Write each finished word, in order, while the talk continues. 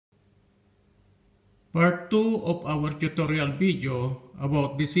Part 2 of our tutorial video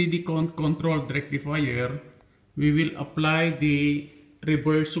about the silicon controlled rectifier, we will apply the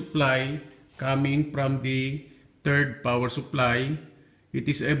reverse supply coming from the third power supply. It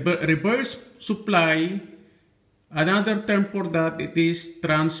is a reverse supply. Another term for that, it is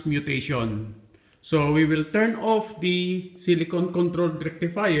transmutation. So we will turn off the silicon controlled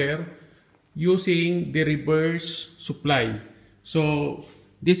rectifier using the reverse supply. So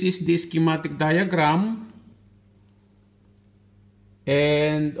this is the schematic diagram,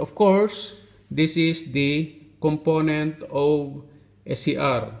 and of course this is the component of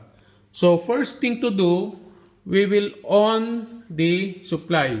SCR. So first thing to do, we will on the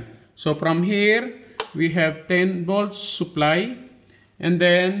supply. So from here we have 10 volts supply, and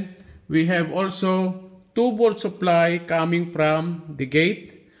then we have also 2 volt supply coming from the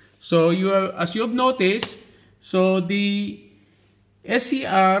gate. So as you have noticed, so the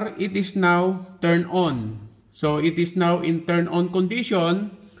SCR, it is now turned on. So it is now in turn on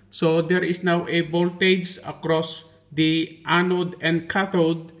condition. So there is now a voltage across the anode and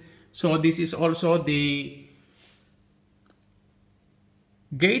cathode. So this is also the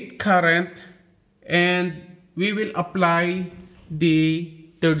gate current, and we will apply the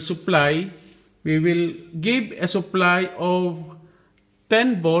third supply. We will give a supply of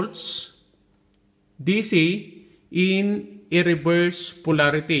 10 volts DC in a reverse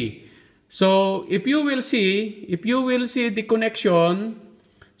polarity. So if you will see the connection,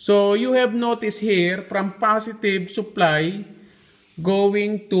 so you have noticed here from positive supply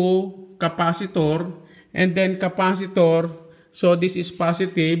going to capacitor, and then capacitor, so this is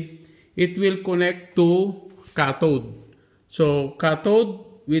positive, it will connect to cathode. So cathode,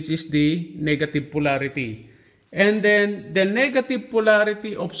 which is the negative polarity. And then the negative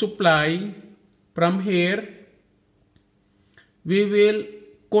polarity of supply from here, we will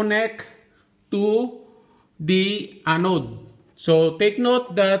connect to the anode. So take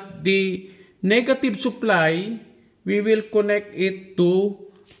note that the negative supply, we will connect it to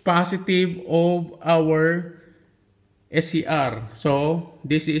positive of our SCR. So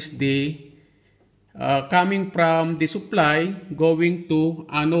this is the coming from the supply going to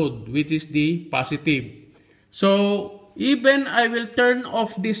anode, which is the positive. So even I will turn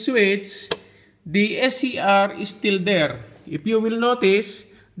off the switch, the SCR is still there. If you will notice,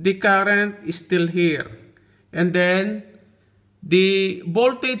 the current is still here. And then the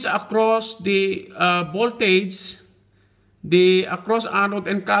voltage across the across anode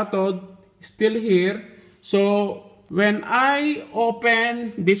and cathode is still here. So when I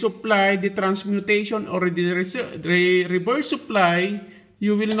open the supply, the transmutation or the reverse supply,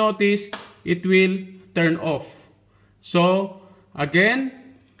 you will notice it will turn off. So again,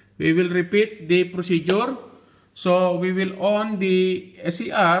 we will repeat the procedure. So we will on the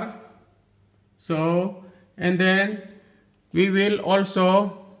SCR. So, and then we will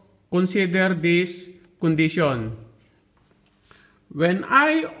also consider this condition. When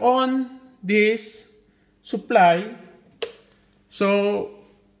I on this supply, so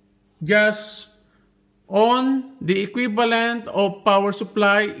just on the equivalent of power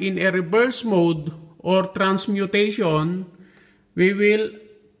supply in a reverse mode or transmutation, we will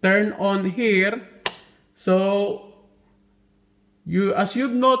turn on here. So as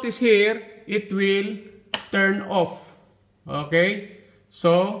you've noticed here, it will turn off. Okay,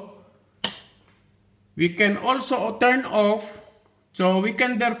 so we can also turn off. So we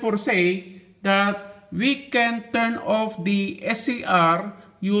can therefore say that we can turn off the SCR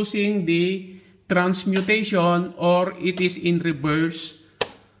using the transmutation, or it is in reverse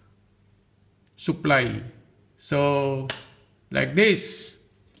supply. So like this.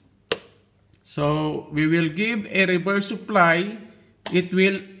 So we will give a reverse supply. It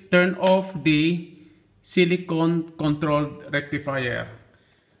will turn off the silicon controlled rectifier.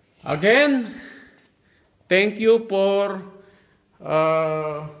 Again, thank you for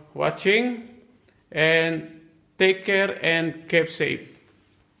watching, and take care and keep safe.